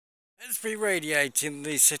As we radiate in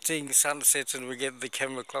the setting sunset and we get the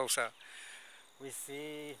camera closer, we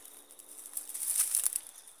see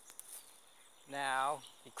now,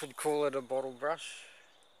 you could call it a bottle brush.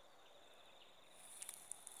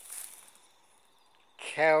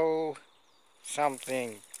 Cal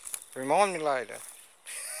something. Remind me later.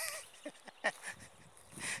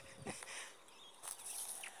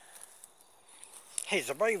 He's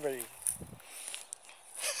a baby.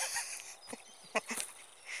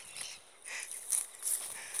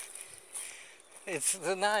 It's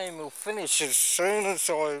the name will finish as soon as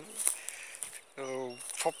it'll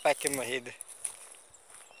pop back in my head.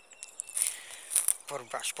 Bottle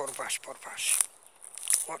brush, bottle brush, bottle brush.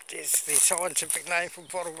 What is the scientific name for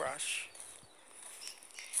bottle brush?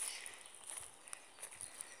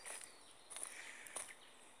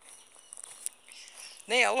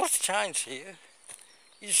 Now, lots changed here.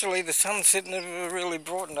 Usually the sunset never really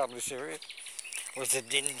brightened up this area. It was a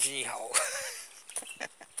dingy hole.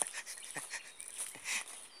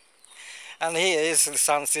 And here is the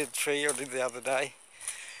sunset tree I did the other day.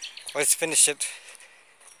 Let's finish it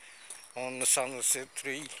on the sunset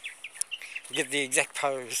tree. Get the exact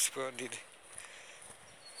pose what I did.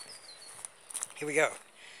 Here we go.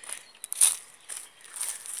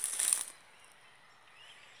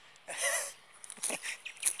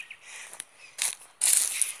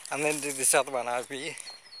 And then do this other one over here.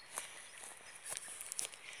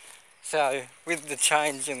 So, with the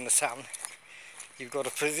change in the sun, you've got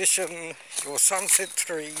to position your sunset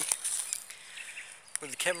tree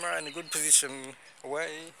with the camera in a good position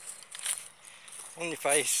away on your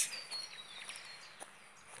face.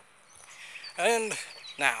 And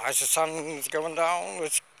now, as the sun's going down,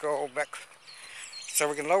 let's go back so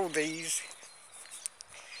we can load these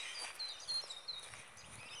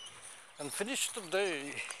and finish the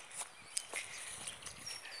day.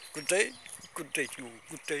 Good day to you,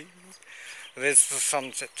 good day. There's the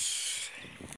sunset.